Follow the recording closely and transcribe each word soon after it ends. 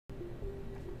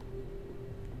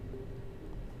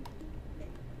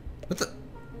What the?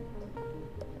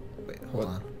 Wait, hold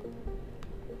on.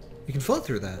 You can float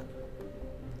through that.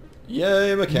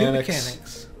 Yay, mechanics. New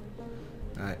mechanics.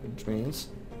 Alright. Which means...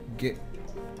 Get...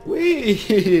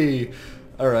 Whee!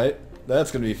 Alright,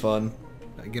 that's gonna be fun.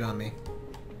 Get on me.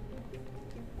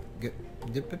 Get...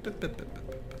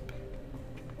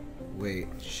 Wait,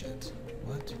 shit.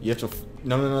 What? You have to...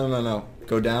 No.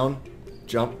 Go down,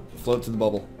 jump, float to the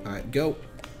bubble. Alright, go.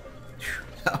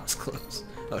 That was close.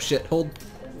 Oh shit, hold.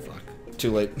 Fuck.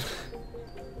 Too late.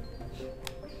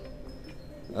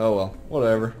 Oh well,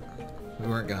 whatever. We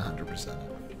weren't gonna 100% it.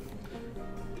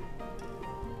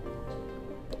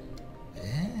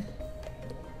 Eh?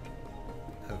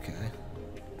 Okay.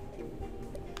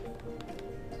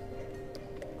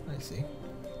 I see.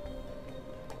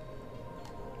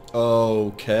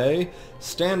 Okay.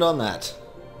 Stand on that.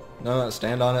 No,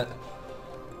 stand on it.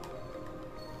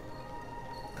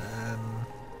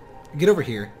 Get over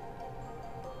here.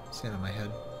 Stand on my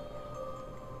head.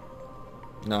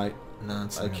 No, No,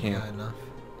 it's I not can't. high enough.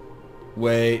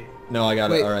 Wait. No, I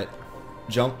got Wait. it. Alright.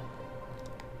 Jump.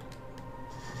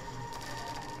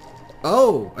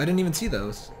 Oh! I didn't even see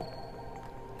those.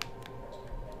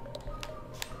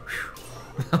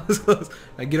 That was close.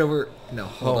 I get over... No,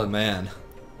 hold Oh on. man.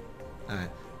 Alright.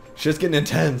 Shit's getting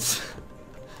intense.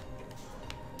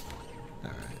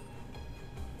 Alright.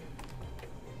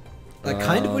 I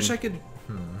kind of wish I could...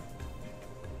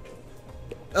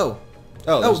 Oh!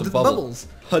 Oh, there's a the bubble. bubbles!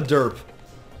 A derp.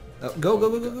 Oh,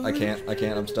 go. I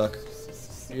can't, I'm stuck.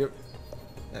 Yep.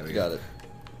 There we Got it.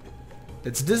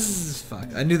 This is...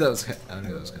 Fuck. I knew that was... good.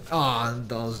 Aw,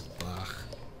 those... Ugh.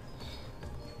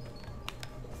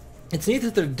 It's neat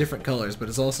that they're different colors, but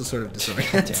it's also sort of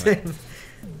disorienting.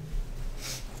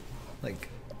 Like...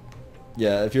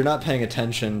 Yeah, if you're not paying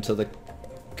attention to the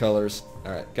colors.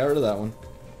 Alright, got rid of that one.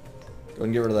 Go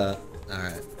and get rid of that.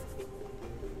 Alright.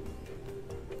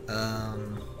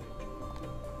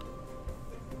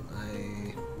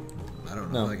 I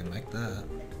don't know No. if I can make that.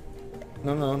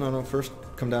 No. First,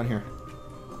 come down here.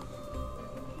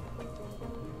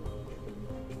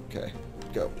 Okay,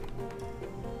 go.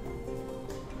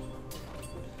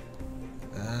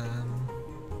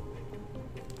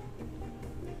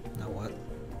 Now what?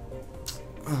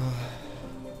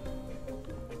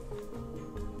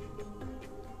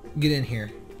 Get in here.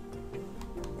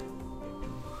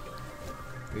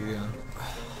 Where you going?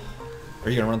 Are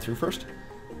you gonna run through first?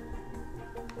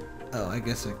 Oh, I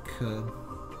guess I could.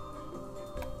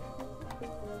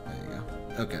 There you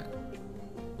go. Okay.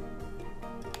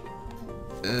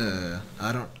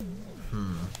 I don't...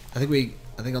 I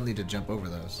think I'll need to jump over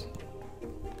those.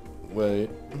 Wait.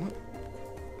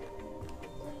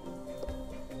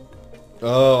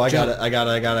 Oh, I got Jump. it. I got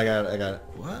it.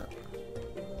 What?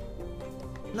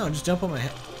 No, just jump on my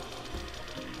head.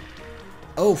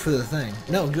 Oh, for the thing.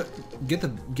 No, get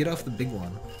off the big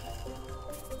one.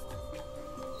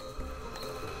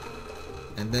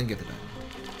 And then get the diamond.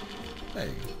 There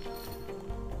you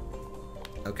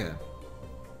go. Okay.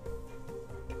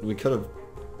 We could have...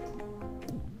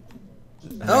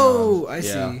 Oh, I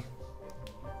Yeah. see.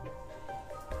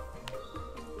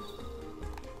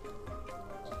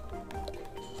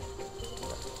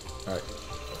 Alright.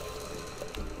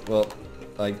 Well,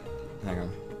 hang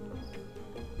on.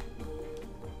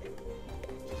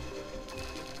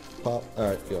 Pop.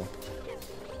 Alright, go.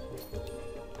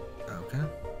 Okay.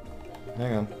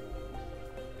 Hang on.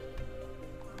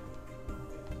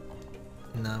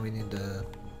 Now we need to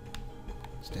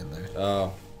stand there.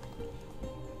 Oh.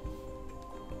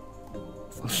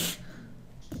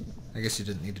 I guess you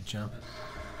didn't need to jump.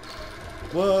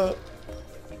 What?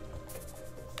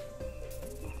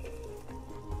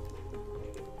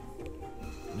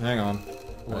 Hang on.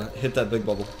 What? Hit that big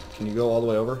bubble. Can you go all the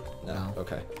way over? No.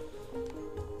 Okay.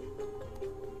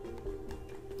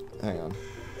 Hang on.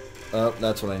 Oh,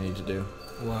 that's what I need to do.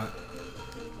 What?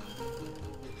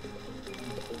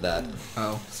 That.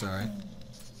 Oh, sorry.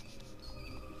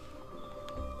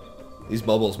 These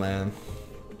bubbles, man.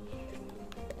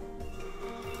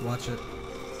 Watch it.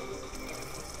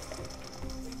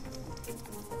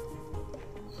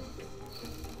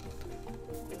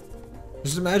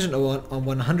 Just imagine a 100%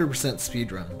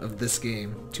 speedrun of this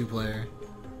game, 2-player.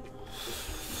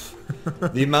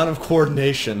 The amount of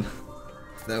coordination.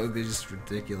 That would be just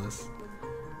ridiculous.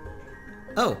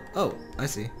 Oh, I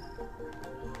see.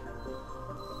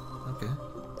 Okay.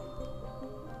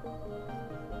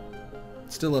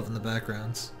 Still loving the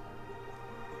backgrounds.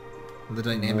 The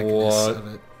dynamicness What? of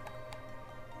it.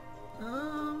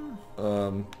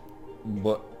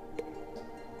 What?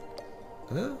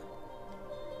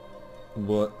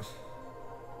 What?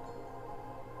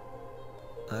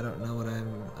 I don't know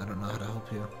how to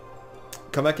help you.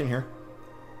 Come back in here.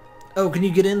 Oh, can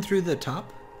you get in through the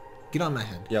top? Get on my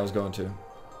head. Yeah, I was going to.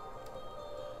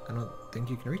 I don't think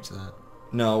you can reach that.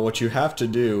 No, what you have to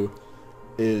do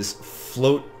is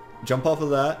float, jump off of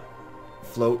that,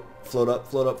 float up, float up,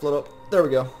 float up. There we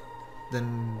go.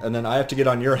 Then... And then I have to get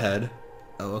on your head.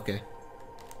 Oh, okay.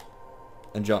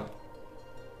 And jump.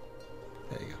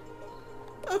 There you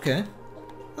go. Okay.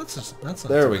 That's not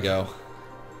There too we bad. go.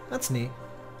 That's neat.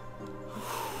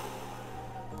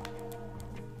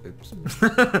 Oops.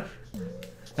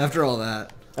 After all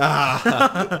that.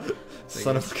 Ah!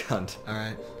 Son of a cunt.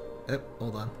 Alright. Yep,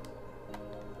 hold on.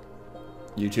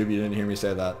 YouTube, you didn't hear me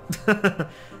say that.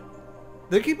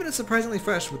 They're keeping it surprisingly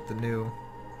fresh with the new,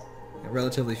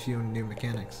 relatively few new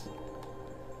mechanics.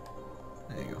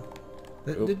 There you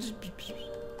go.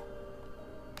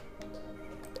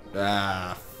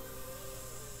 Ah.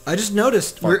 I just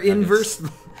noticed Fart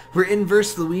we're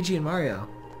inverse Luigi and Mario.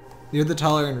 You're the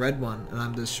taller and red one, and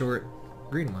I'm the short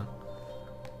green one.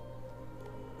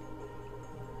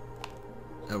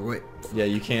 Oh wait. Yeah,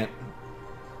 you can't.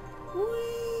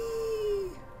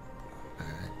 Whee!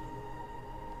 Alright.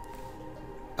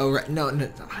 Oh right, no, I know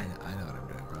what I'm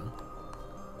doing wrong.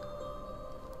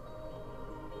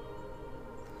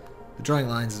 The drawing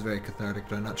lines is very cathartic,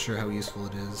 but I'm not sure how useful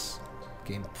it is.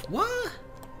 What?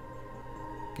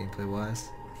 Gameplay wise.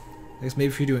 I guess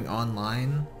maybe if you're doing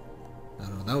online. I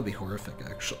don't know, that would be horrific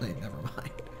actually, never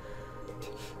mind.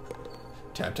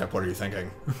 Tap tap, what are you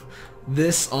thinking?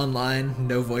 This online,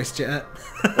 no voice chat.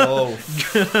 Oh,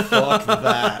 fuck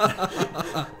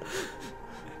that.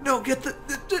 No, get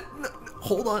no,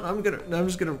 hold on, I'm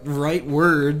just gonna write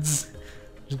words.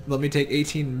 Just let me take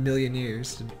 18 million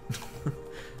years. To...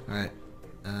 Alright.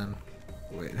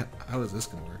 Wait, how is this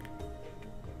gonna work?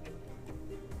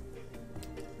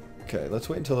 Okay, let's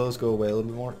wait until those go away a little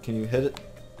bit more. Can you hit it?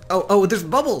 Oh, there's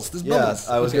bubbles! There's bubbles!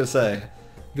 Yeah, I was gonna say. Okay.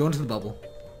 Go into the bubble.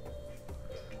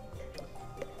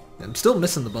 I'm still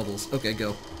missing the bubbles. Okay,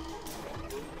 go.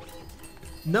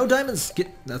 No diamonds!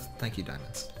 Thank you,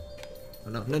 diamonds. Oh,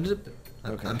 no.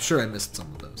 Okay. I'm sure I missed some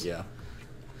of those. Yeah.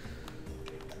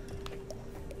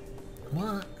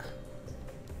 What?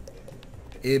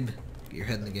 Ibb, get your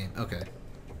head in the game. Okay.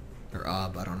 Or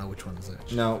Obb, I don't know which one is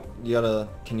which. No, you gotta...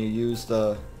 Can you use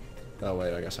the... Oh,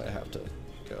 wait, I guess I have to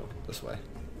go this way.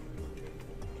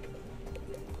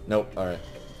 Nope, alright.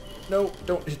 No,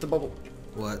 don't hit the bubble.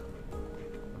 What?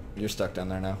 You're stuck down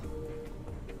there now.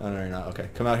 Oh, no, you're not. Okay,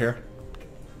 come out here.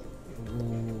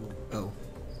 Ooh, oh.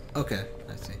 Okay,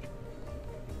 I see.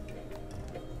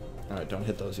 Alright, don't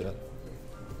hit those yet.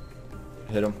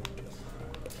 Hit them.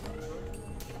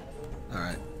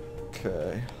 Alright.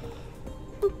 Okay.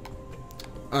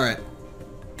 Alright.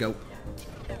 Go.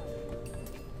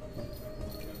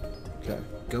 Okay.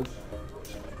 Go.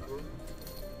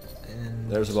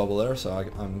 And... There's a bubble there, so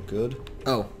I'm good.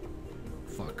 Oh.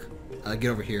 Fuck. Get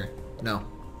over here. No.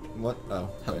 What? Oh.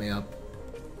 Help me up.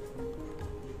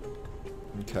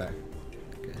 Okay.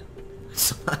 Okay. I'm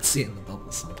still not seeing the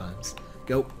bubbles sometimes.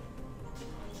 Go.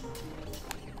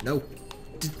 No.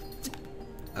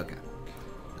 Okay.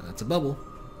 Now that's a bubble.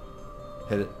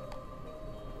 Hit it.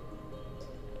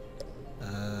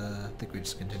 I think we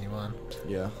just continue on.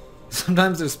 Yeah.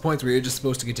 Sometimes there's points where you're just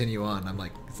supposed to continue on. I'm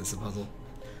like, is this a puzzle?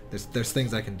 There's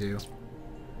things I can do.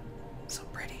 So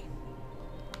pretty.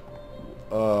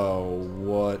 Oh,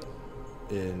 what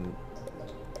in...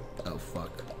 Oh,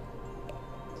 fuck.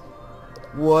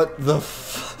 What the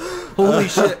Holy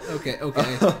shit. Okay,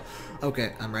 okay.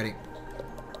 Okay, I'm ready.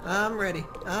 I'm ready.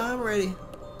 I'm ready.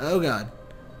 Oh, God.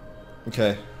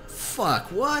 Okay.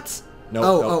 Fuck, what? Nope,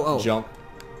 oh, nope. oh, oh. Jump.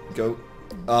 Go.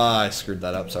 Ah, I screwed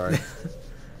that up, sorry.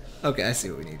 Okay, I see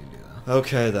what we need to do, though.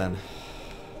 Okay, then.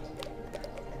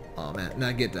 Oh, man.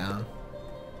 Now get down.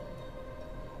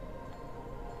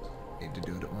 Need to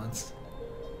do it at once.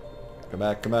 Come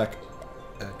back, come back.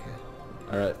 Okay.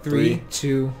 Alright, 3,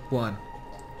 2, 1.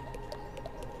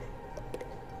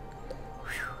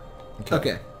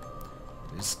 Okay.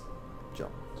 Just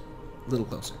Jump. a little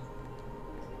closer.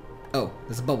 Oh,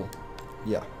 there's a bubble.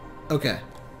 Yeah. Okay.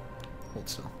 Hold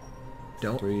still.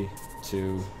 Don't. 3,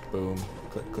 2, boom.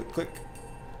 Click, click, click.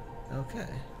 Okay.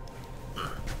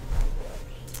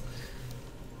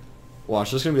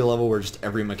 Watch, there's gonna be a level where just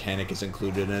every mechanic is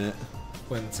included in it.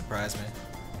 Wouldn't surprise me.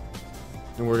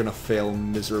 And we're gonna fail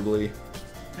miserably.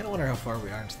 I don't wonder how far we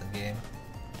are into the game.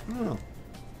 I don't know.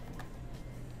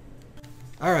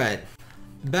 Alright.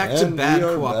 Back And to we bad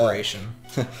are cooperation.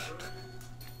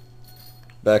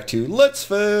 Back to let's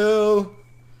fail!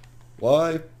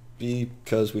 Why?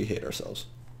 Because we hate ourselves.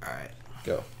 Alright.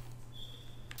 Go.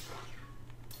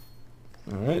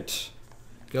 Alright.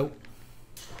 Go.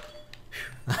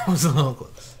 That was a little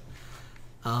close.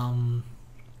 Yeah,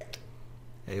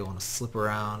 you want to slip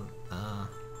around.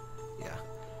 Yeah.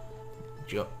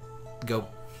 Go.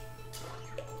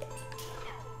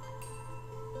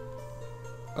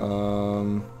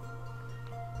 Oh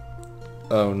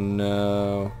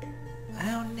no.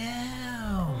 Oh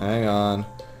no. Hang on.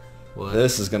 What?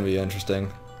 This is gonna be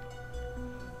interesting.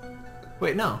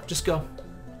 Wait, no. Just go.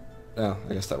 Oh,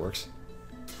 I guess that works.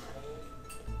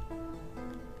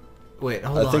 Wait,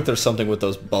 hold on. I think there's something with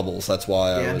those bubbles. That's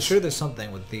why I was... I'm sure there's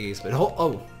something with these, but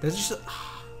oh, there's just.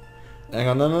 Hang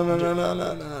on,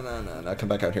 no, come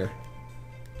back out here.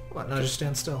 What? No, just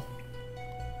stand still.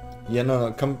 Yeah,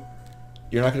 no, come.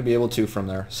 You're not gonna be able to from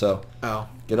there. So. Oh.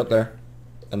 Get up there,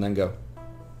 and then go.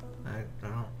 I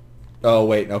don't know. Oh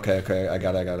wait, okay, I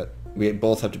got it. We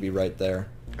both have to be right there.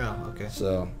 Oh, okay.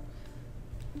 So.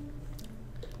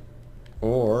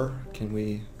 Or can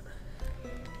we?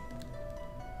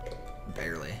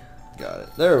 Barely. Got it.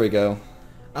 There we go.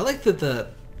 I like that it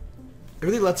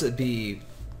really lets it be.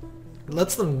 It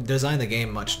lets them design the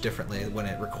game much differently when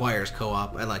it requires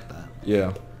co-op. I like that.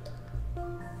 Yeah.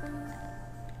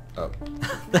 Oh.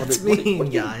 That's mean,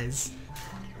 guys.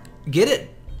 Get it.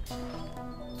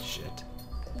 Shit.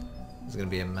 It's gonna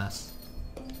be a mess.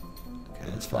 Okay,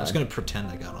 That's I'm fine. just gonna pretend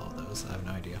I got all of those. I have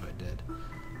no idea if I did.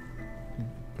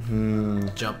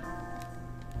 Jump.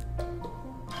 I don't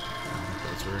think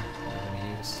those were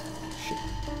gonna use. Shit.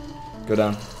 Go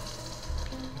down.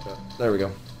 There we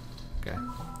go. Okay.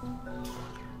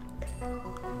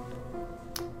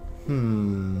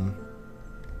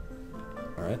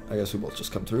 Alright, I guess we both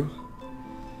just come through.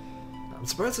 I'm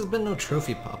surprised there's been no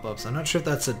trophy pop-ups. I'm not sure if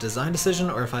that's a design decision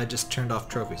or if I just turned off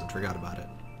trophies and forgot about it.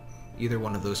 Either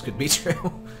one of those could be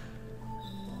true.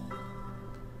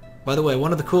 By the way,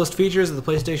 one of the coolest features of the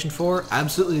PlayStation 4,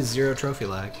 absolutely zero trophy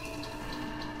lag.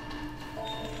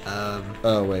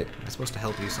 Oh, wait. Am I supposed to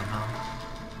help you somehow?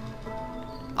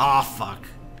 Aw, fuck.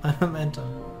 I meant to.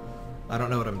 I don't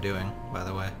know what I'm doing, by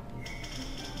the way.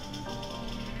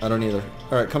 I don't either.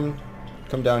 Alright, come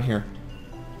down here.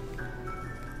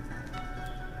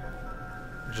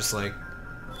 Just like...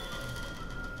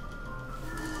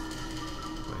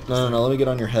 Wait, No, let me get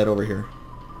on your head over here.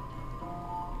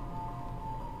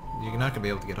 You're not gonna be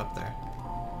able to get up there.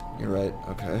 You're right,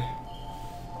 okay.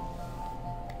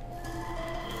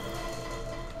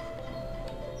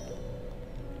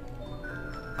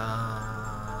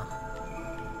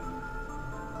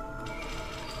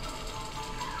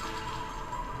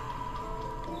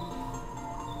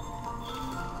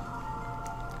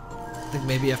 I think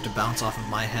maybe you have to bounce off of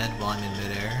my head while I'm in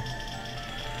midair.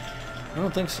 I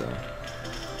don't think so.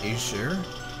 Are you sure?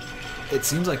 It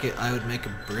seems like I would make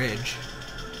a bridge.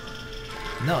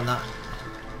 No, not...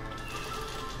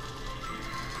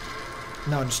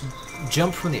 No, just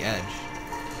jump from the edge.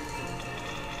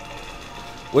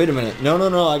 Wait a minute. No,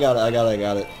 I got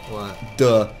it. What?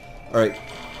 Duh. Alright,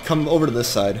 come over to this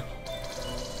side.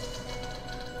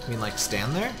 You mean like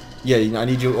stand there? Yeah, I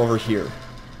need you over here.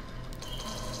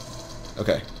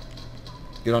 Okay.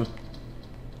 Get on...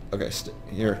 Okay,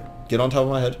 here. Get on top of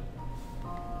my head.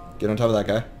 Get on top of that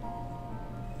guy.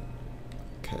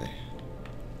 Okay.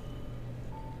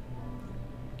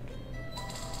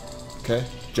 Okay,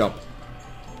 jump.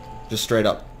 Just straight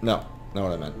up. No, not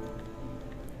what I meant.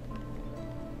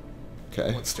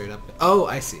 Okay. What, straight up? Oh,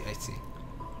 I see.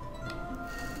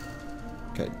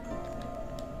 Okay.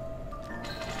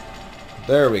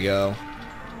 There we go.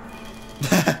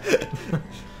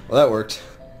 Well, that worked.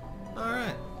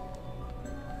 Alright.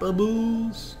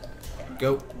 Bubbles.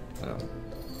 Go. Oh.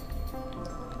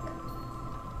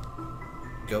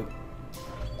 Go.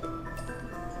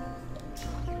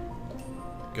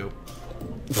 Go.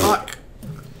 Fuck!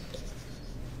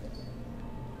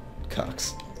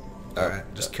 Cox. Alright,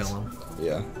 just kill him.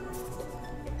 Yeah.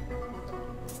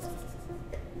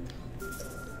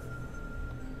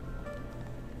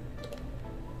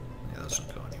 Yeah, those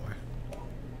don't go anywhere.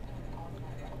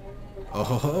 Oh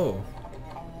ho ho!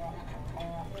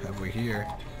 What have we here?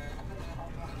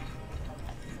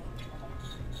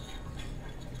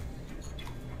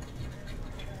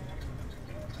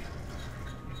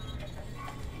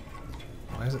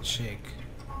 Why does it shake?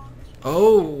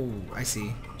 Oh, I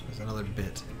see. There's another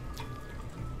bit.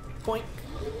 Point.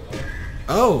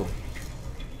 Oh!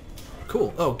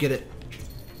 Cool. Oh, get it.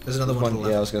 There's another one to the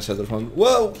left. Yeah, I was gonna say there's one.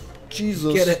 Whoa!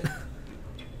 Jesus! Get it.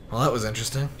 Well, that was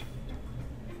interesting.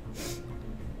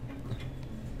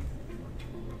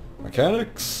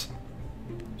 Mechanics.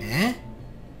 Eh?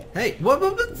 Hey, what?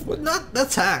 Not,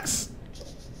 that's hacks.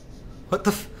 What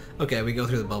the f... Okay, we go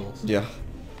through the bubbles. Yeah.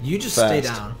 You just Fast. stay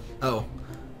down. Oh.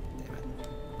 Damn it.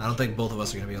 I don't think both of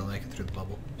us are gonna be able to make it through the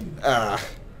bubble. Ah.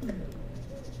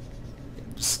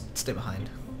 Just stay behind.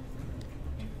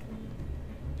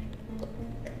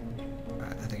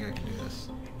 Alright, I think I can do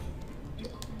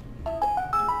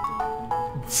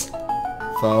this.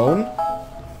 Phone.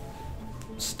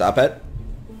 Stop it.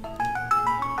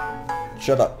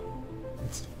 Shut up.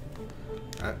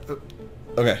 Alright.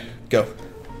 Okay, go.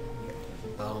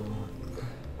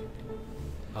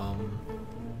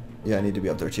 Yeah, I need to be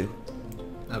up there too.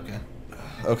 Okay.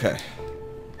 Okay.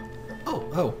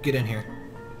 Oh, get in here.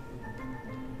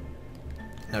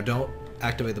 Now don't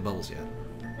activate the bubbles yet.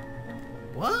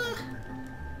 What?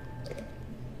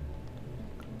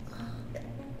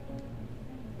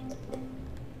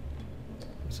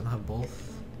 Somehow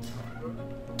both.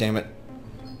 Damn it.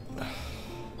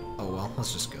 Oh well,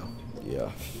 let's just go. Yeah,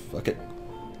 fuck it.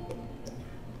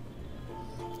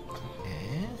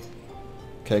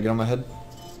 Okay, get on my head.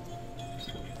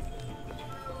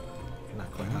 Not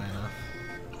quite high enough.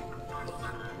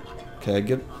 Okay,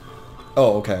 get...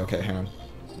 Oh, okay, hang on.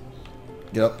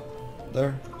 Get up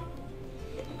there.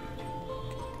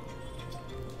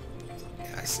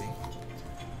 Yeah, I see.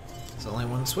 Is there only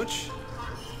one switch?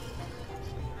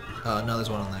 No, there's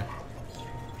one on there.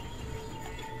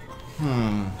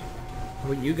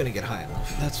 When are you gonna get high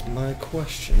enough? That's my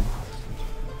question.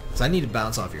 So I need to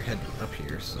bounce off your head up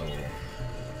here, so...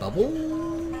 Bubble?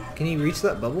 Can you reach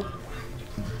that bubble?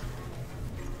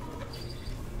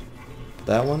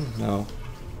 That one? No.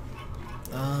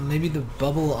 Maybe the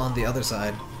bubble on the other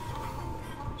side.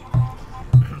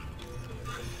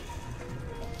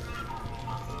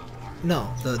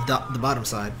 No, the bottom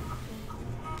side.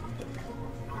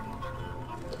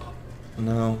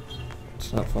 No.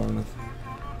 It's not far enough.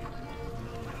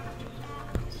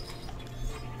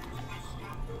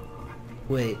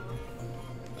 Wait.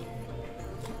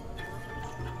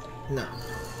 No.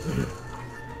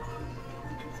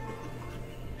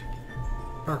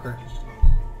 Parker.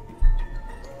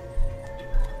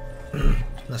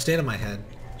 Now stand on my head.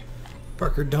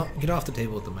 Parker, don't get off the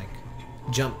table with the mic.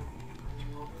 Jump.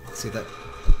 See that?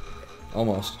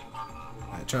 Almost.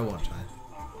 Alright, try one time.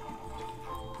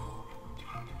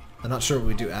 I'm not sure what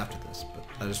we do after this, but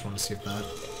I just want to see if that...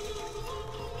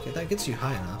 Okay, that gets you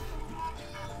high enough.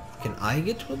 Can I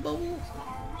get to a bubble?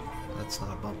 That's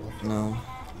not a bubble. No.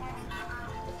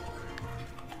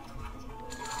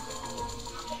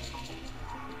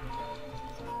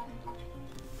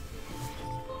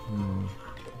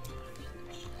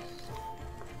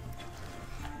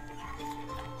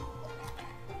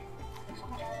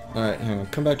 Alright, hang on.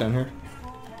 Come back down here.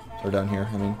 Or down here,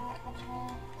 I mean.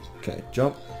 Okay,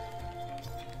 jump.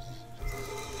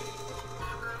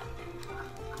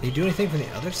 Did you do anything from the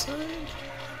other side?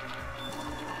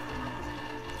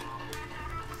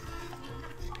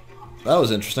 That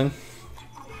was interesting.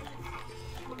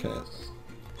 Okay.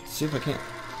 Let's see if I can't.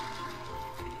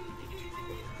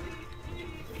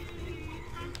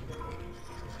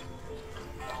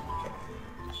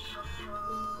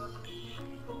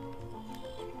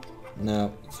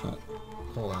 No, it's not.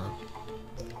 Hold on.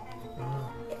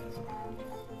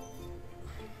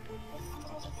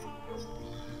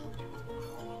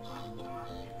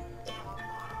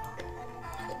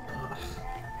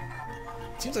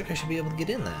 Seems like I should be able to get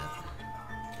in that.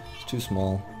 It's too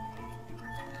small.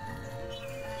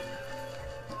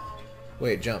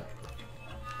 Wait, jump.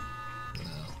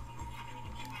 No.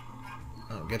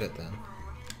 Oh, get it then.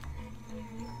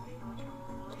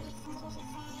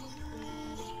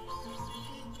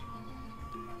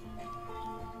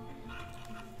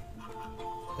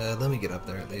 Let me get up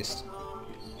there at least.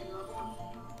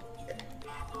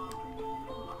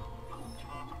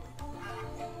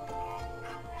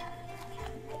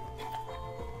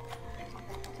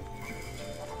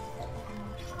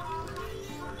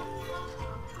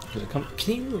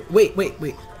 Can you wait?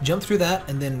 Jump through that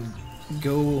and then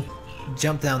go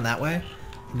jump down that way,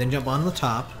 and then jump on the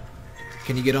top.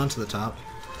 Can you get onto the top?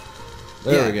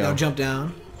 There we go. Now jump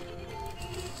down.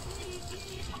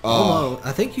 Oh,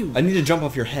 I think you. I need to jump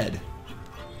off your head.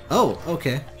 Oh,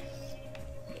 okay.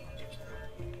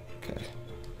 Okay.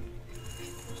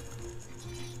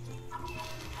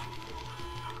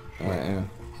 Alright, hang on.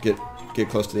 Get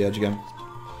close to the edge again.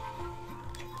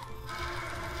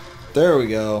 There we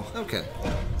go. Okay.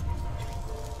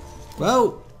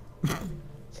 Whoa!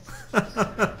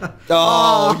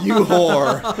 Oh, you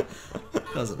whore!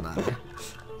 Doesn't matter.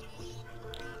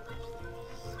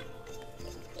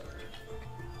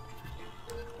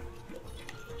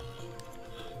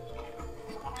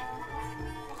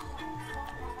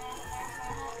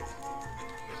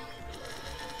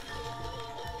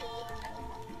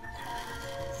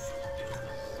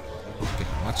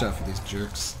 Watch out for these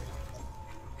jerks.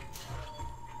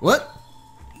 What?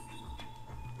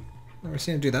 Never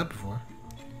seen him do that before.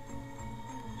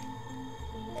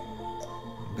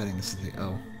 I'm betting this is the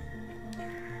O.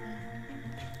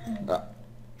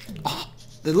 Oh,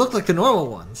 they look like the normal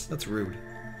ones. That's rude.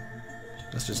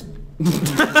 That's just...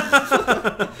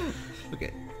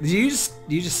 Okay. You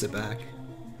just sit back.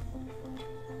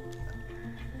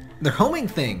 They're homing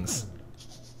things.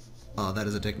 Oh, that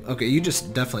is a dick. Okay, you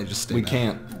just definitely just stay We back.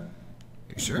 can't.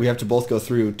 You sure? We have to both go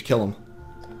through to kill him.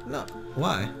 No.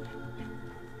 Why?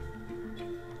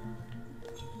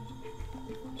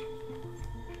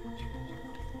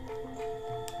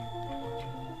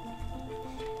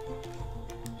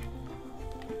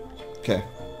 Okay.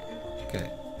 Okay.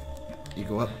 You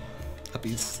go up.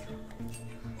 Uppies.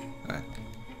 Alright.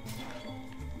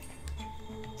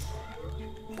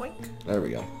 Boink. There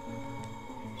we go.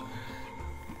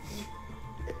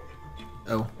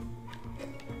 Oh.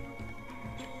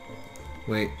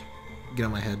 Wait. Get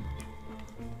on my head.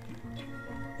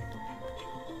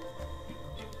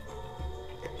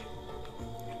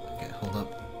 Okay, hold up.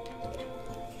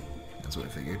 That's what I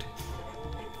figured.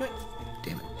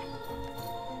 Damn it.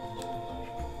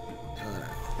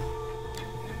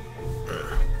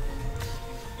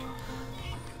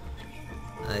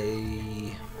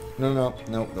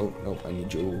 No, I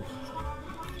need you.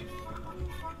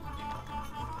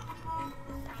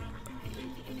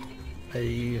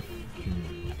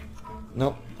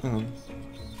 Nope, hang on.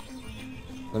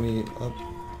 Let me up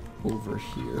over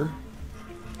here.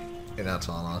 You're not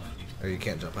tall enough. Or you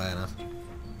can't jump high enough.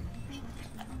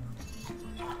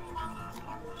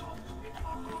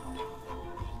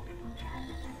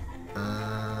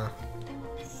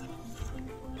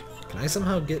 Can I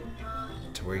somehow get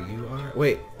to where you are?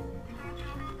 Wait.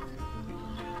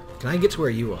 Can I get to where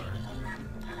you are?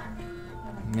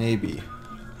 Maybe.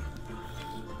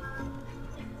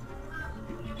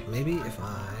 Maybe if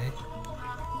I...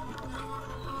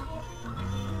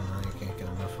 I can't get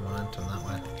enough momentum that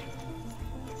way.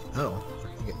 Oh, I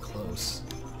can get close.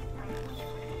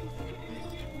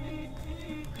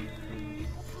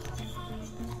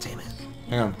 Damn it.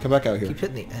 Hang on, come back out here. Keep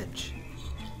hitting the edge.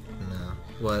 No.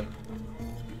 What?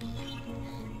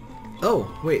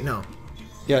 Oh, wait, no.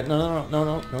 Yeah, no, hang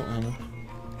on.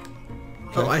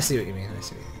 Oh, Okay. I see what you mean. I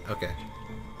see what you mean. Okay.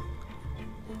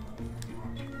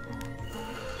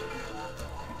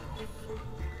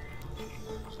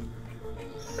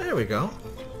 There we go.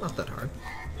 Not that hard.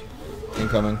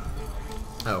 Incoming.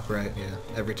 Oh, right, yeah.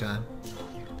 Every time.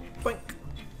 Boink.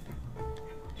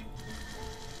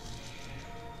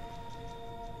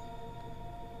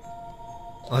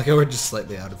 I like how we're just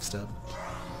slightly out of step.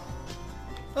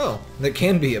 Oh, that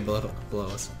can be a below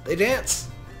us. They dance!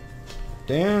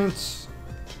 Dance!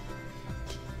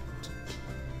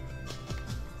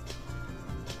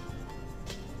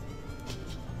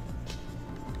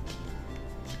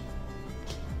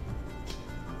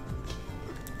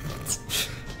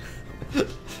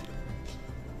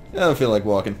 I don't feel like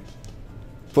walking.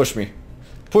 Push me.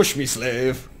 Push me,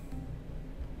 slave!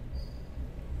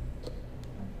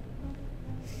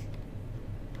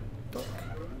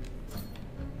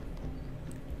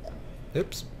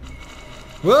 Oops.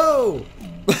 Whoa!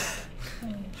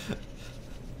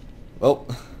 Well.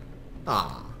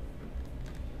 Ah.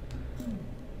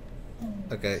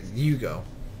 Okay, you go.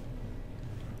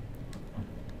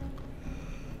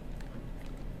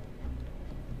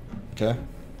 Okay.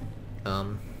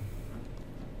 Well,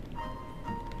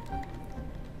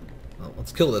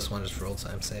 let's kill this one just for old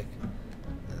time's sake.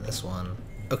 And this one...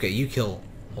 Okay, you kill...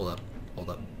 Hold up. Hold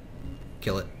up.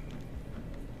 Kill it.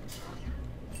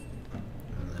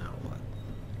 Now what?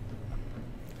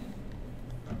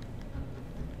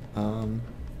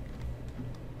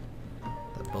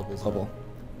 That bubble's... Bubble.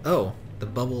 Oh, the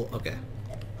bubble... Okay.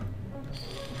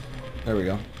 There we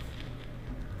go.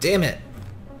 Damn it!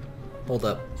 Hold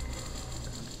up.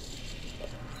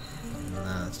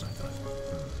 Nah, that's not good.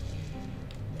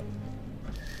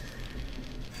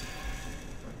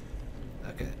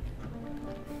 Okay.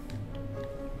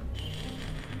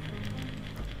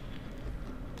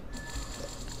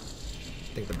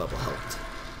 I think the bubble helped.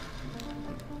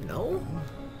 No?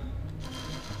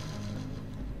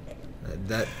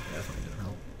 That definitely didn't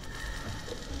help.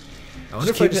 I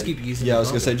wonder if I just keep using Yeah, the I was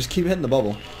gonna say, bubble. just keep hitting the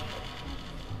bubble.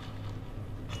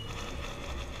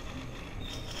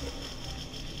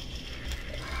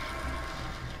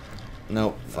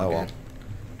 Nope. Fuck Oh well.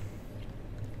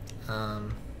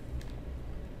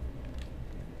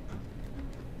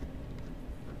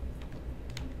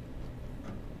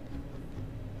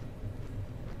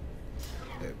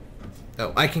 it.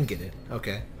 Oh, I can get it.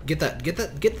 Okay. Get that. Get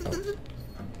that. Get that.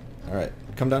 Alright,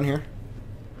 come down here.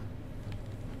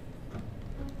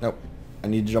 Nope. I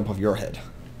need to jump off your head.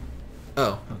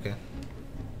 Oh, okay.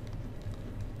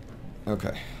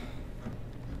 Okay.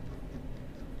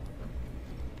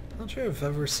 Not sure if I've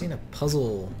ever seen a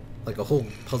puzzle, like a whole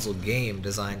puzzle game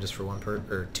designed just for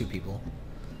or two people.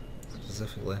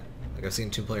 Specifically. Like I've seen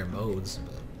two-player modes,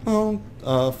 but... Well,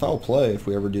 foul play, if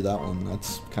we ever do that one,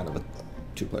 that's kind of a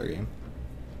two-player game.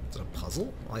 Is it a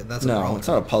puzzle? Like, that's No, it's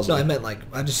not a puzzle. No, I meant like,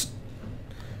 I just...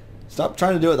 Stop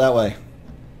trying to do it that way.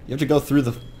 You have to go through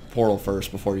the portal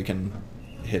first before you can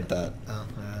hit that. Oh,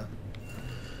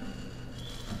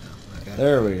 okay.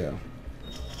 There we go.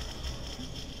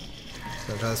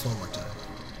 So try this one more time.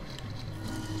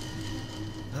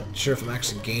 Not sure if I'm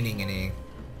actually gaining any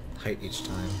height each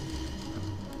time.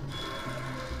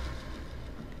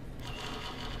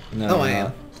 No, Oh, I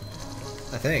am.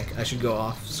 I think. I should go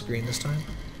off screen this time?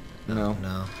 No.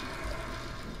 No.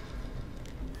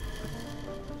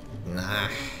 Nah.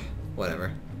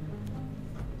 Whatever.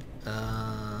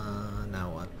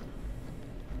 Now what?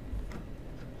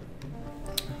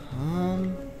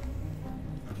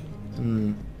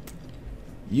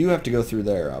 You have to go through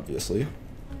there, obviously.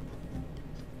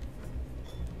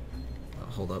 Oh,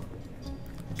 hold up.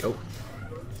 Go.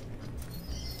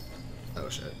 Oh,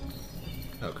 shit.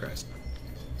 Oh, Christ.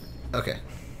 Okay.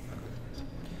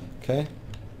 Okay.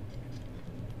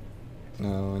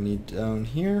 Now I need down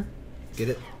here. Get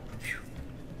it?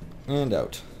 And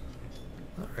out.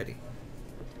 Alrighty.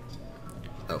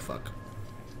 Oh, fuck.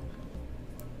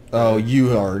 Oh,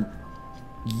 you are...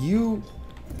 You...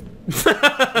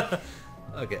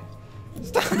 Okay.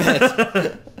 Stop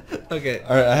it! Okay.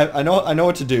 Alright, I know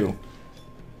what to do.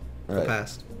 Alright.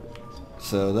 Passed.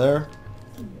 So there.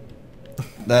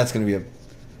 That's gonna be a...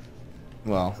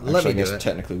 Well, Let actually, I me do guess it.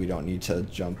 technically we don't need to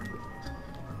jump.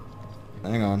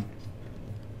 Hang on.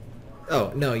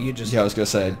 Oh, no, you just... Yeah, I was gonna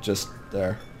say, just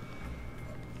there.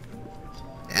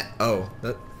 Oh,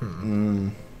 that...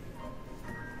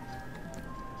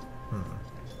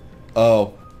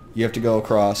 Oh, you have to go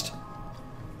across.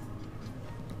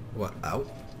 What, out?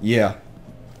 Yeah.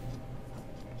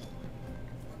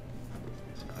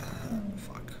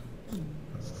 Fuck.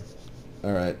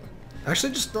 Alright.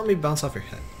 Actually, just let me bounce off your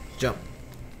head. Jump.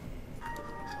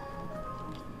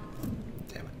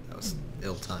 Damn it, that was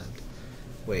ill-timed.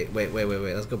 Wait,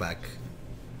 let's go back.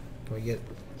 Can we get...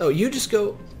 Oh, you just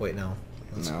go... Wait, no.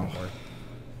 That's No. not gonna work.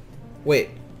 Wait.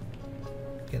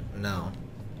 No.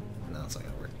 No, it's not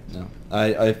gonna work. No.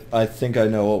 I think I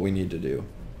know what we need to do.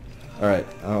 Alright,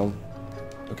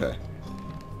 okay.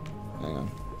 Hang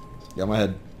on. Get on my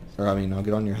head. Or, I mean, I'll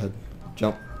get on your head.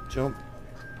 Jump. Jump.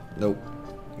 Nope.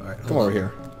 Alright, Come over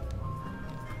here.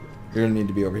 You're gonna need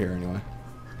to be over here anyway.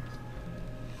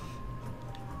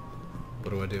 What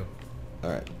do I do?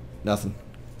 Alright. Nothing.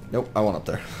 Nope, I want up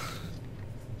there.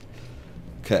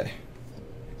 Okay.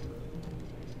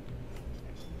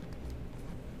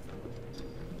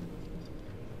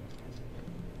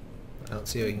 I don't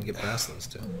see how you can get past those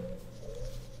two.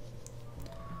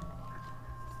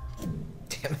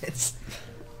 Damn it.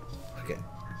 Okay.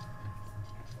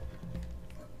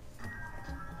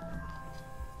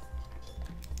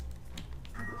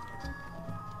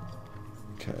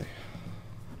 Okay.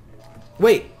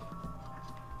 Wait.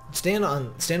 Stand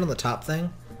on the top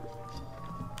thing.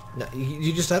 No,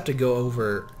 you just have to go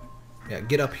over. Yeah,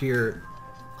 get up here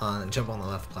and jump on the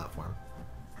left platform.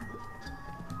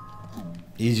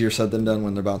 Easier said than done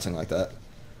when they're bouncing like that.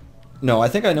 No, I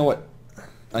think I know what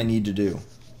I need to do.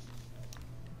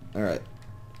 Alright.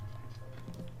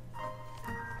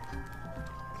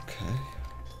 Okay.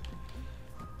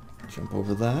 Jump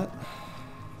over that.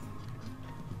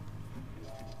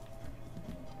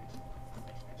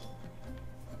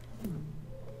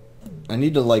 I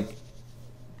need to, like,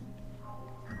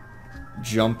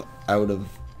 jump out of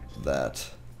that.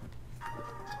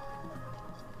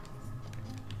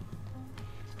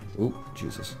 Oop,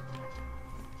 Jesus.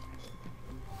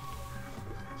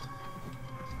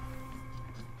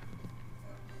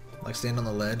 Like stand on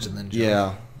the ledge and then jump.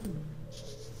 Yeah.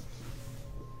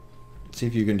 See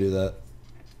if you can do that.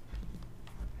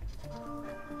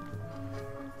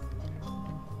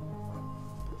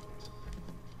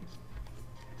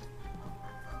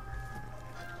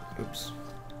 Oops.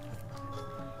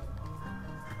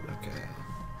 Okay.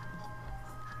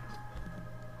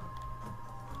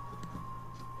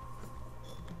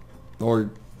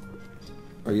 Or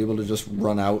are you able to just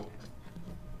run out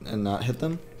and not hit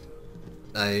them?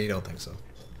 I don't think so.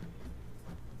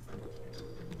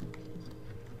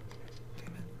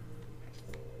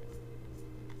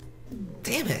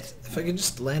 Damn it! If I could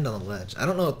just land on the ledge. I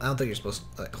don't know. I don't think you're supposed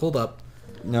to. Like, hold up.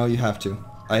 No, you have to.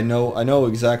 I know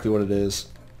exactly what it is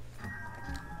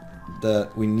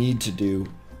that we need to do.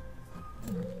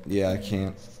 Yeah, I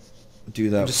can't do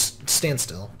that. Just stand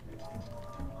still.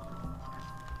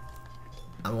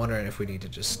 I'm wondering if we need to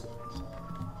just...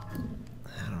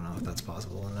 I don't know if that's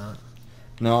possible or not.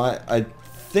 No, I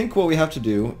think what we have to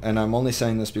do, and I'm only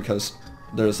saying this because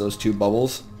there's those two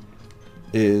bubbles,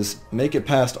 is make it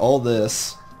past all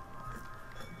this,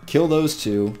 kill those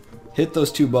two, hit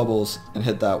those two bubbles, and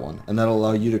hit that one. And that'll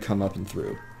allow you to come up and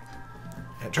through.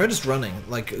 Yeah, try just running.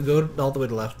 Like, go all the way to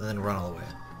the left and then run all the way.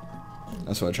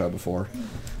 That's what I tried before.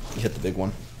 You hit the big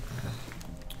one.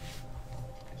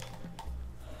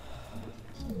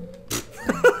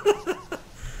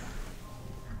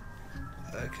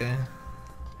 Okay.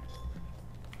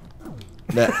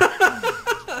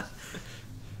 That.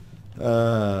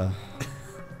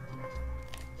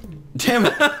 Damn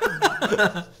it.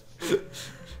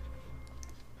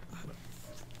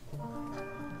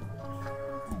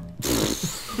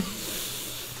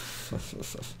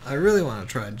 I really want to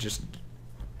try just...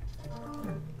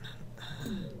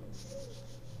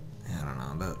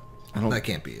 I don't know, that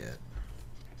can't be it.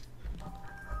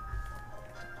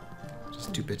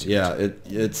 Just too bitchy. Yeah,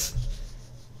 it's...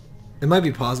 It might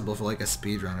be possible for like a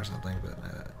speed run or something, but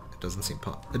it doesn't seem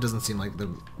it doesn't seem like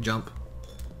the jump.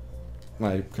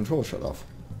 My controller shut off.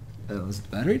 Was the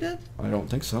battery dead? I don't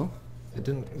think so. It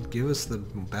didn't give us the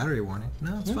battery warning.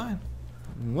 No, it's fine.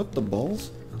 What the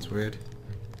balls? That's weird.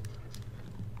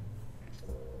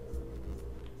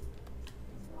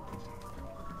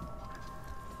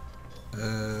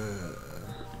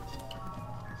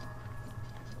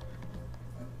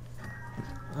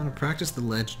 I'm gonna practice the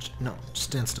ledge... No, just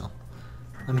stand still.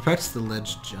 I'm gonna practice the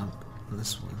ledge jump on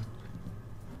this one.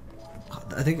 Oh,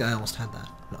 I think I almost had that.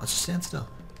 No, just stand still.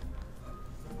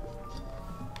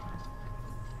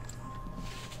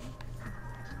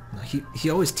 No, he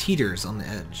always teeters on the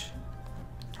edge.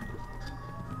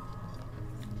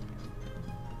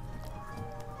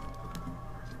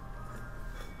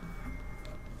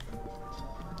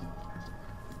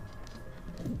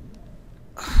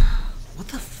 What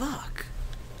the fuck?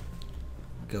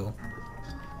 Go.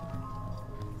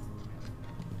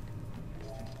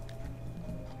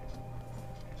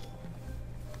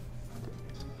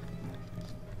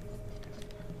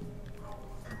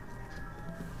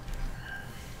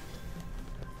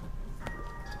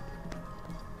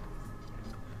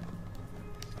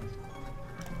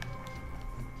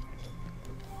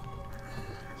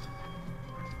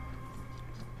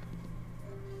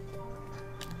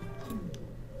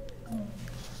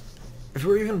 If it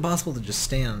were even possible to just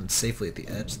stand safely at the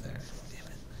edge there. Damn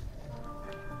it.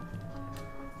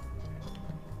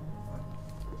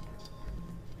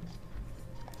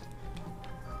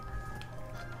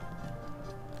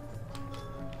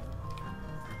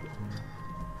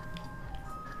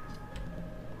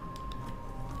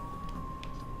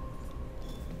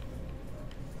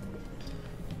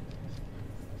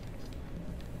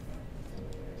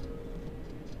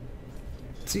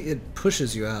 See, it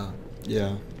pushes you out.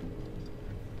 Yeah.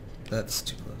 That's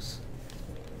too close.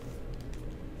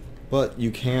 But you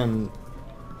can...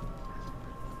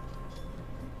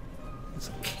 This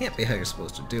can't be how you're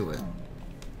supposed to do it.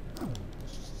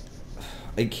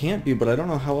 It can't be, but I don't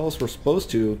know how else we're supposed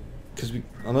to, because we...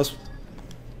 Unless...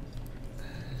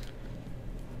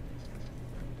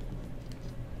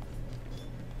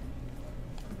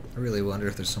 I really wonder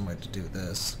if there's some way to do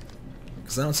this.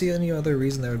 Because I don't see any other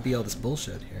reason there would be all this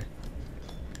bullshit here.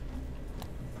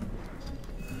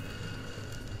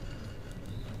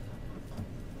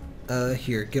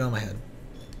 Here, get on my head.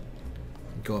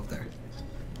 Go up there.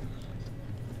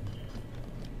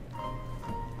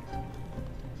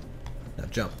 Now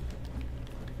jump.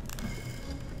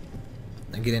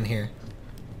 Now get in here.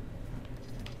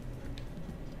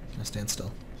 Now stand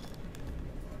still.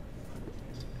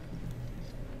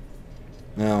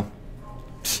 No.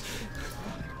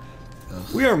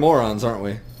 We are morons, aren't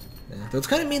we? Yeah. Though it's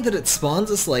kind of mean that it spawns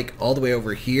us like all the way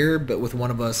over here, but with one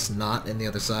of us not in the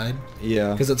other side.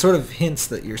 Yeah. Because it sort of hints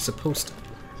that you're supposed to.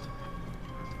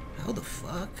 How the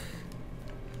fuck?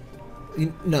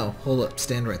 No, hold up.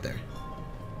 Stand right there.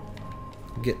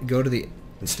 Go to the...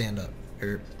 Stand up.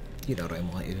 Or, you know what I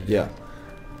want you to do. Yeah.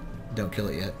 Don't kill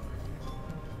it yet.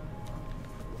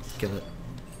 Kill it.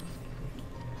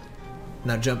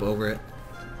 Now jump over it.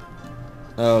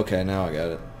 Okay, now I got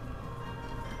it.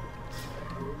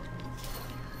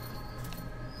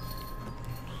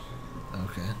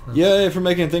 Okay. Yay for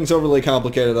making things overly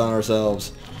complicated on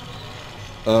ourselves.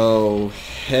 Oh,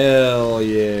 hell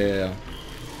yeah.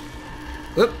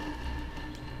 Whoop.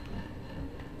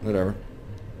 Whatever.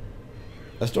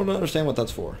 I still don't understand what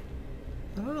that's for.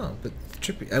 I don't know, but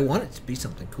trippy. I want it to be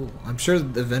something cool. I'm sure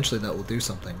that eventually that will do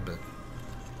something, but...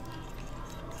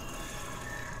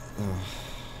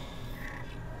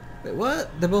 Wait, what?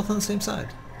 They're both on the same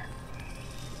side.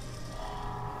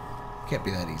 Can't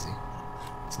be that easy.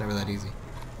 It's never that easy.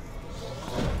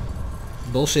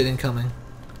 Bullshit incoming.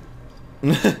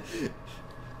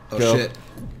 Oh Go. shit.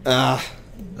 Ah.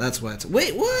 That's why it's...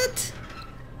 Wait, what?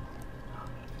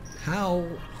 How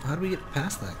do we get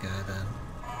past that guy then?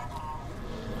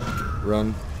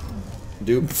 Run.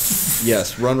 Do.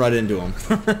 Yes, run right into him.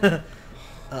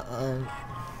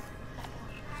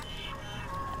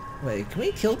 Wait, can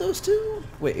we kill those two?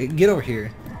 Wait, get over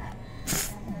here.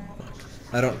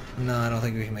 I don't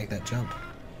think we can make that jump.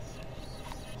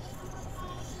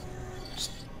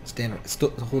 Just stand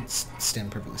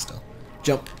perfectly still.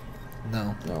 Jump.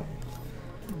 No. No.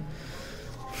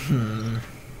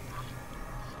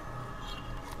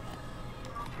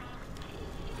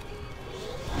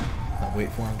 I'll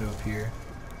wait for him to appear.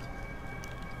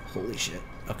 Holy shit.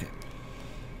 Okay.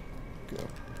 Go.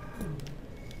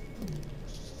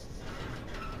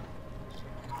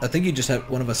 I think you just have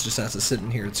one of us just has to sit in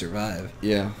here and survive.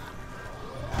 Yeah.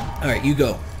 All right, you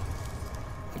go.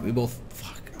 We both.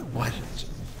 Fuck. Why did it?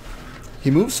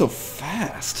 He moves so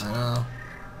fast. I know.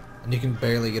 And you can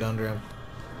barely get under him.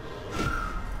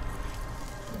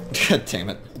 God damn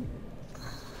it.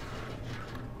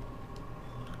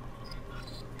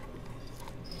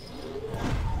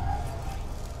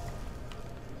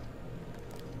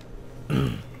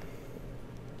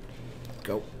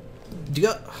 Go. Do you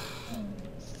go?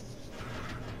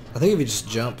 I think if you just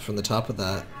jump from the top of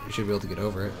that, you should be able to get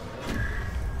over it.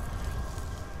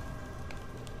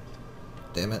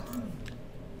 Damn it.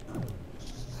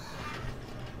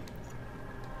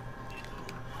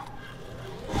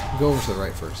 Go over to the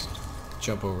right first.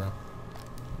 Jump over him.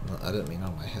 Well, I didn't mean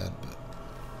on my head, but...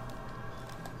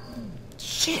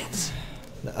 Shit!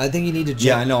 I think you need to jump.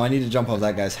 Yeah, I know. I need to jump off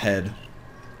that guy's head.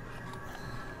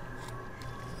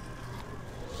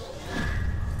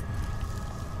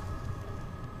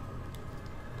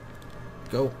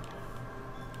 Go.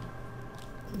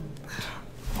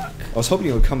 I was hoping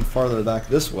it would come farther back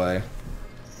this way.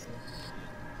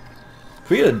 Can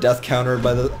we get a death counter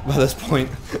by this point?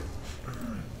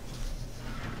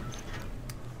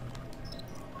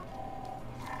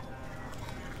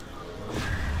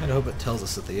 I hope it tells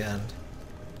us at the end.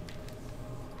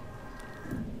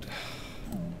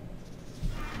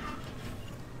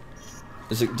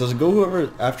 Does it go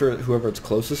after whoever it's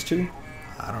closest to?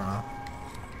 I don't know.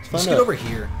 Let's Let's find get out. over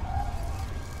here.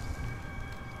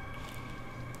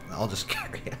 I'll just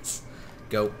carry us.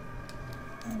 Go.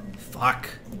 Fuck.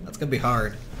 That's gonna be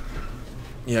hard.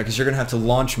 Yeah, because you're gonna have to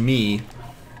launch me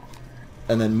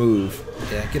and then move.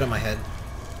 Yeah, get on my head.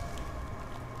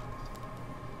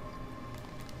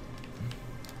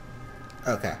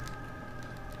 Okay.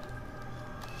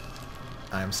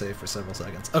 I am safe for several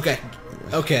seconds. Okay.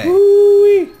 Okay.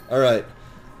 Woo-wee. All right.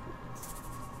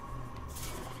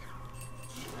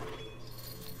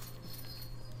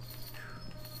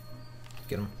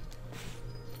 Get him.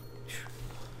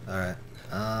 Alright.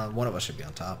 One of us should be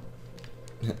on top.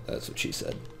 That's what she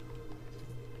said.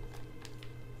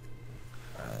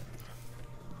 Alright.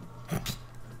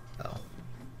 Oh.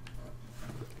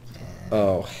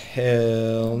 Oh,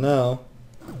 hell no.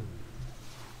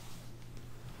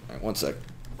 Alright, one sec.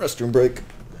 Restroom break.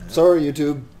 Sorry,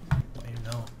 YouTube. What do you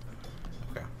know?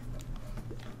 Okay.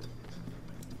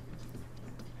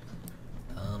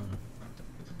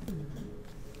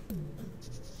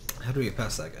 How do we get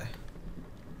past that guy?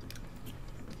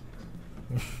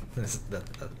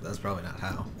 That's probably not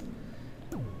how.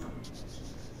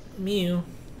 Mew.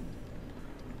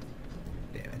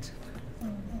 Damn it.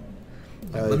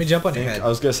 Let me jump on your head. I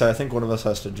was gonna say, I think one of us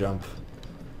has to jump.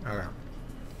 Alright.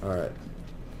 Alright.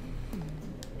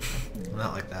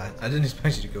 Not like that. I didn't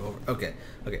expect you to go over. Okay.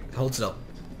 Okay. Hold still.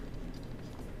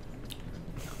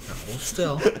 No, hold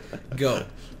still. Go.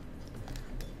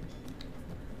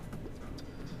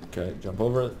 Okay, jump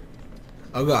over it.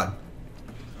 Oh god.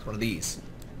 It's one of these.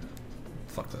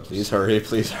 Fuck those. Please hurry,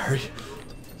 please hurry.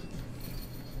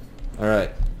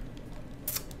 Alright.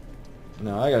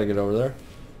 Now I gotta get over there.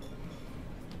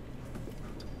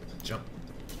 Jump.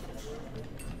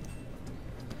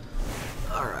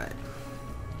 Alright.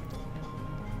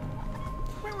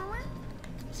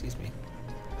 Excuse me.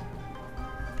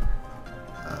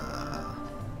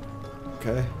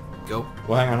 Okay. Go.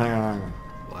 Well, hang on.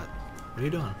 What? What are you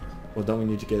doing? Well, don't we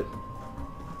need to get...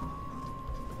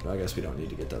 I guess we don't need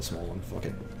to get that small one. Fuck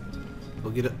it.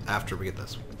 We'll get it after we get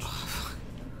this.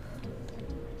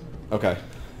 Okay.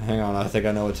 Hang on, I think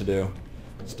I know what to do.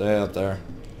 Stay up there.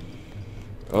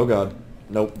 Oh god.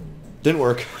 Nope. Didn't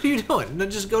work. What are you doing? No,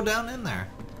 just go down in there.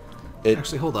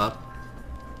 Actually, hold up.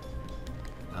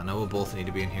 Oh, no, we'll both need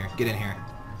to be in here. Get in here.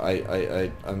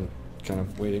 I'm kind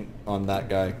of waiting on that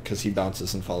guy because he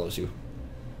bounces and follows you.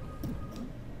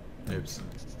 Oops.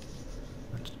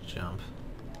 Let's jump.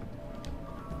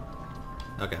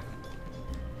 Okay.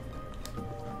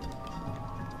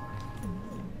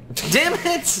 Damn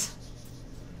it!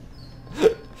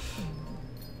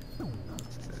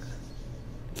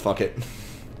 Fuck it.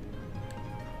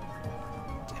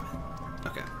 Damn it.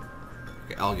 Okay.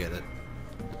 Okay, I'll get it.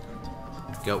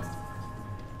 Go.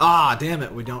 Ah, damn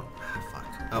it, we don't... Ah, fuck.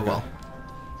 Oh, Okay. well.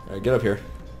 Alright, get up here.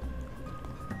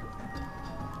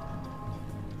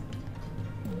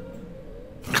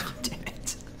 Damn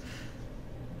it.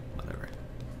 Whatever.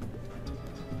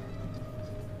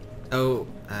 Oh,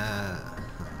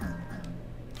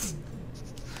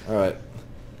 Alright.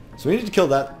 So we need to kill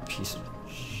that piece of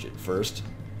shit first.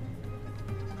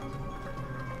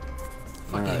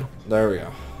 Fuck you. There we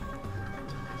go.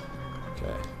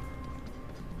 Okay.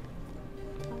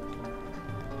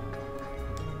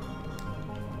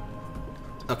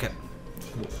 Okay.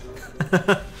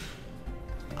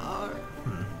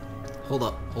 Hold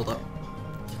up, hold up.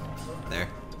 There.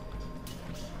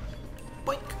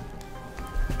 Boink.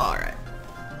 Alright.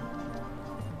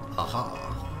 Aha.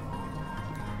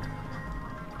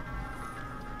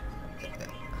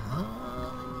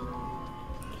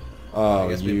 Oh,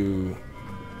 guess you...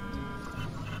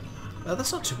 Oh,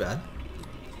 that's not too bad.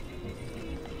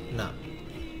 No.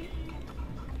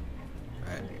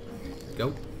 Alright.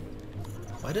 Go.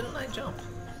 Why didn't I jump?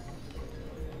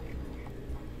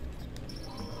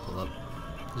 Hold up.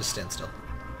 Just stand still.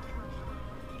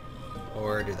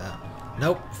 Or do that.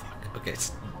 Nope. Fuck. Okay,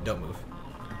 don't move.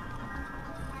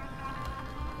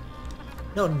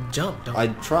 No, jump. Don't. I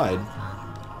tried.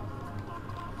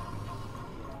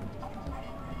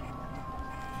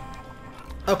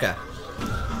 Okay.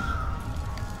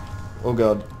 Oh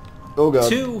god. Oh god.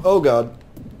 Two. Oh god.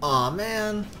 Aw,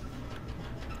 man.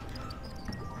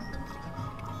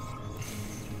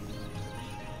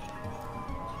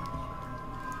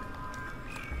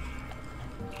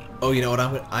 Oh, you know what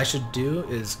I should do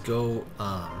is go,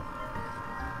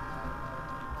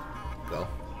 go.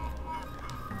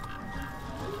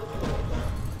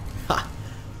 Ha!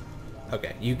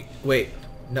 Okay, wait.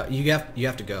 No, you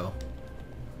have to go.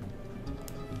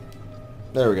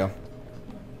 There we go.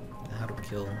 How to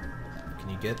kill... Can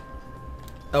you get...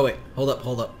 Oh, wait. Hold up,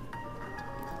 hold up.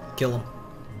 Kill him.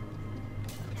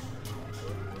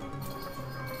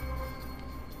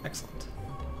 Excellent.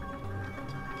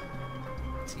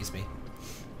 Excuse me.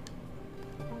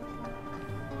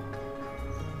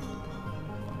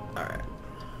 Alright.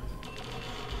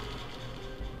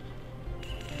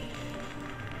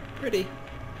 Pretty.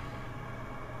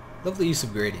 Lovely use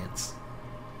of gradients.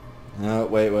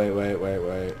 Wait.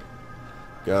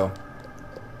 Go.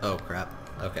 Oh, crap.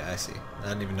 Okay, I see. I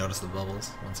didn't even notice the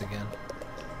bubbles once again.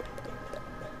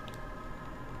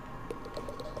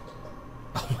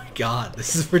 Oh my god,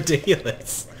 this is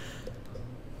ridiculous.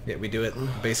 Yeah, we do it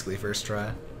basically first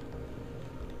try.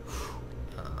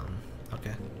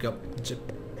 Okay, go.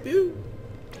 Boo.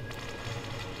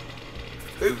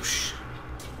 Boosh.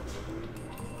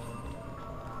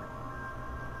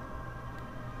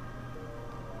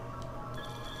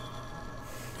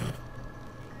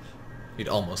 You'd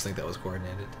almost think that was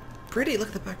coordinated. Pretty, look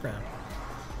at the background.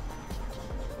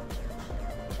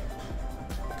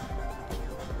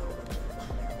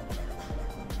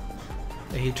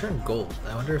 Hey, he turned gold.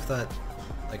 I wonder if that,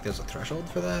 like, there's a threshold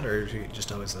for that, or he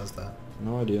just always does that.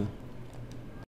 No idea.